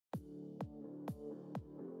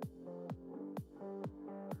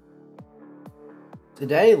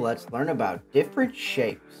Today, let's learn about different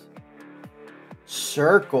shapes.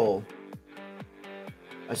 Circle.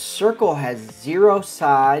 A circle has 0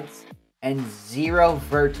 sides and 0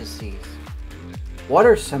 vertices. What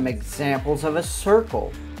are some examples of a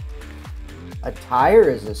circle? A tire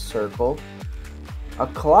is a circle. A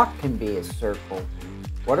clock can be a circle.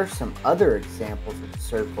 What are some other examples of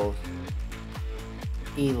circles?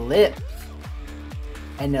 Ellipse.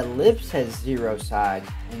 An ellipse has 0 sides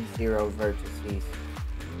and 0 vertices.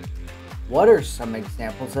 What are some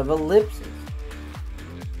examples of ellipses?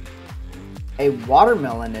 A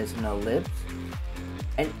watermelon is an ellipse.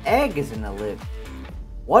 An egg is an ellipse.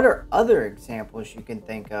 What are other examples you can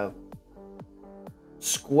think of?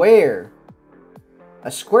 Square.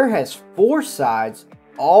 A square has 4 sides,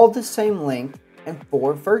 all the same length, and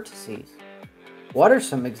 4 vertices. What are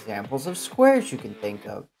some examples of squares you can think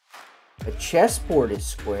of? A chessboard is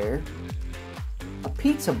square. A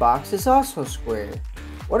pizza box is also square.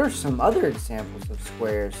 What are some other examples of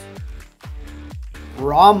squares?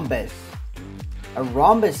 Rhombus. A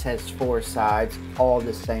rhombus has 4 sides, all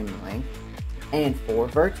the same length, and 4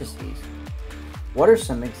 vertices. What are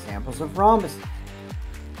some examples of rhombuses?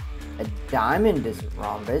 A diamond is a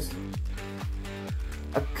rhombus.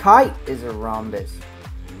 A kite is a rhombus.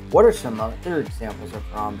 What are some other examples of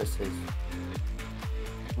rhombuses?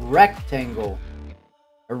 Rectangle.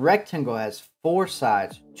 A rectangle has 4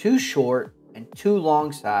 sides, 2 short and 2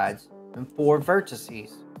 long sides, and 4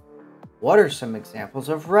 vertices. What are some examples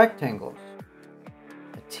of rectangles?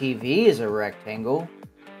 A TV is a rectangle.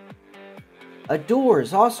 A door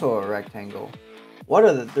is also a rectangle. What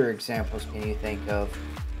other examples can you think of?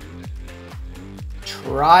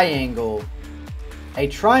 Triangle. A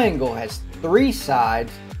triangle has 3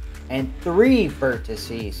 sides and 3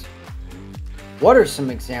 vertices. What are some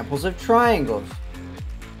examples of triangles?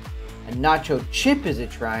 A nacho chip is a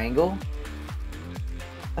triangle.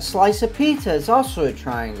 A slice of pizza is also a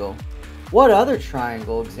triangle. What other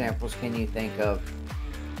triangle examples can you think of?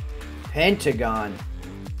 Pentagon.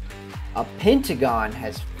 A pentagon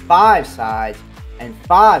has 5 sides and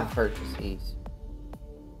 5 vertices.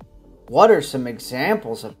 What are some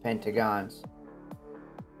examples of pentagons?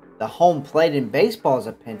 The home plate in baseball is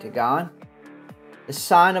a pentagon. The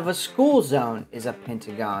sign of a school zone is a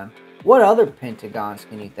pentagon. What other pentagons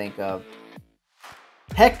can you think of?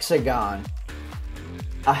 Hexagon.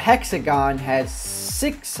 A hexagon has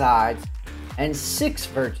 6 sides and 6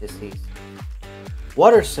 vertices.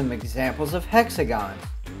 What are some examples of hexagons?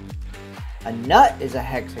 A nut is a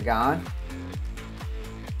hexagon.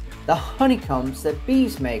 The honeycombs that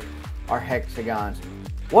bees make are hexagons.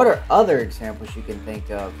 What are other examples you can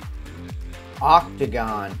think of?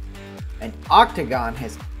 Octagon. An octagon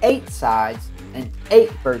has 8 sides and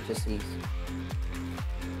 8 vertices.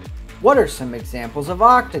 What are some examples of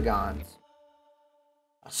octagons?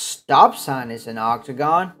 A stop sign is an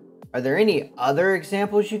octagon. Are there any other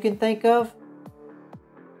examples you can think of?